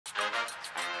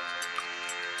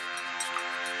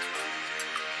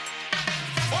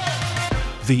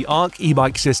The ARCC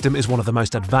e-bike system is one of the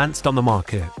most advanced on the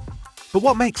market. But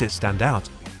what makes it stand out?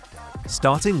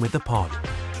 Starting with the pod.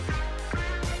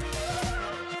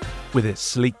 With its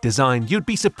sleek design, you'd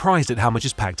be surprised at how much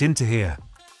is packed into here,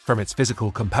 from its physical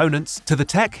components to the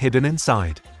tech hidden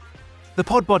inside. The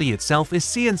pod body itself is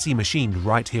CNC machined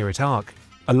right here at ARCC,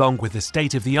 along with the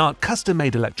state-of-the-art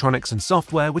custom-made electronics and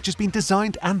software which has been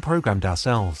designed and programmed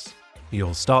ourselves.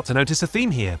 You'll start to notice a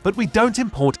theme here, but we don't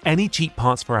import any cheap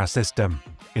parts for our system.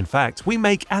 In fact, we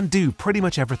make and do pretty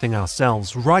much everything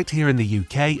ourselves right here in the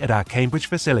UK at our Cambridge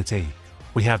facility.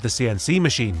 We have the CNC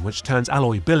machine, which turns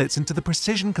alloy billets into the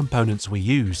precision components we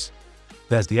use.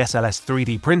 There's the SLS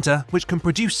 3D printer, which can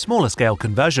produce smaller scale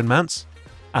conversion mounts,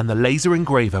 and the laser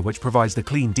engraver, which provides the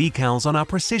clean decals on our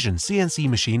precision CNC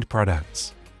machined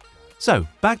products. So,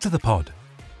 back to the pod.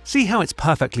 See how it's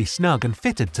perfectly snug and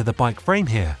fitted to the bike frame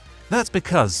here? That's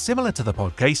because, similar to the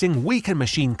pod casing, we can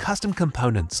machine custom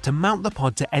components to mount the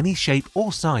pod to any shape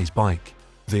or size bike.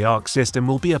 The ARCC system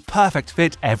will be a perfect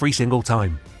fit every single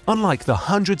time, unlike the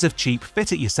hundreds of cheap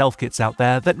fit-it-yourself kits out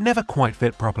there that never quite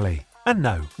fit properly. And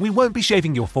no, we won't be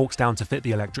shaving your forks down to fit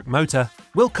the electric motor.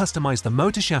 We'll customize the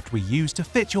motor shaft we use to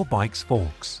fit your bike's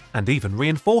forks, and even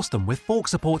reinforce them with fork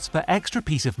supports for extra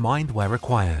peace of mind where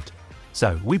required.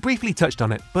 So, we briefly touched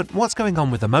on it, but what's going on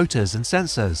with the motors and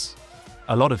sensors?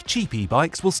 A lot of cheap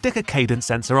e-bikes will stick a cadence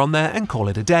sensor on there and call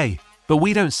it a day, but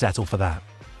we don't settle for that.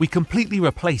 We completely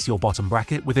replace your bottom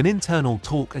bracket with an internal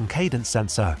torque and cadence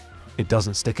sensor. It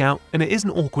doesn't stick out and it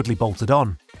isn't awkwardly bolted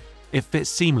on. It fits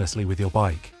seamlessly with your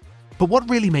bike. But what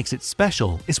really makes it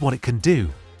special is what it can do.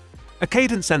 A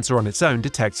cadence sensor on its own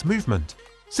detects movement,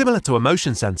 similar to a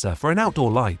motion sensor for an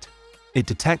outdoor light. It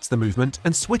detects the movement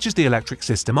and switches the electric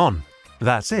system on.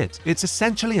 That's it, it's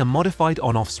essentially a modified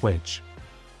on-off switch.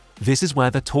 This is where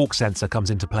the torque sensor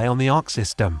comes into play on the ARCC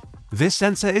system. This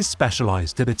sensor is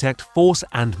specialized to detect force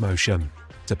and motion.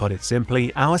 To put it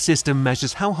simply, our system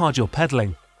measures how hard you're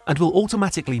pedaling and will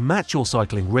automatically match your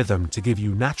cycling rhythm to give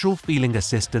you natural feeling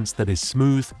assistance that is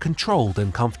smooth, controlled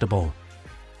and comfortable.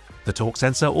 The torque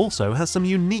sensor also has some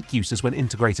unique uses when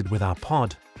integrated with our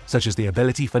pod, such as the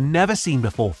ability for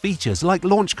never-seen-before features like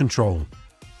launch control,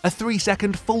 a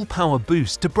 3-second full power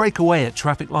boost to break away at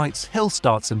traffic lights, hill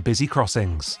starts and busy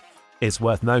crossings. It's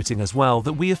worth noting as well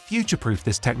that we have future-proofed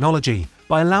this technology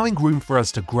by allowing room for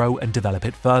us to grow and develop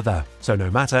it further. So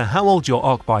no matter how old your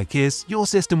ARCC bike is, your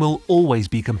system will always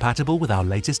be compatible with our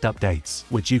latest updates,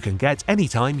 which you can get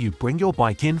anytime you bring your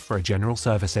bike in for a general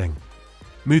servicing.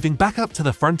 Moving back up to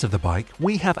the front of the bike,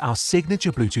 we have our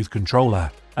signature Bluetooth controller.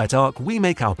 At ARCC, we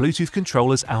make our Bluetooth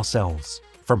controllers ourselves,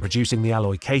 from producing the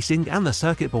alloy casing and the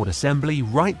circuit board assembly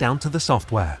right down to the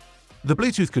software. The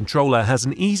Bluetooth controller has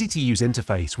an easy-to-use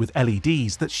interface with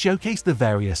LEDs that showcase the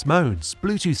various modes,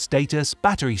 Bluetooth status,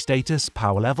 battery status,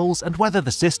 power levels, and whether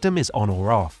the system is on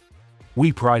or off.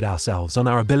 We pride ourselves on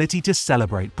our ability to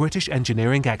celebrate British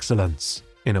engineering excellence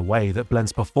in a way that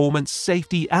blends performance,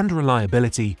 safety, and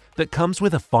reliability that comes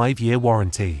with a 5-year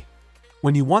warranty.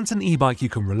 When you want an e-bike you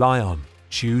can rely on,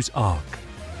 choose ARCC.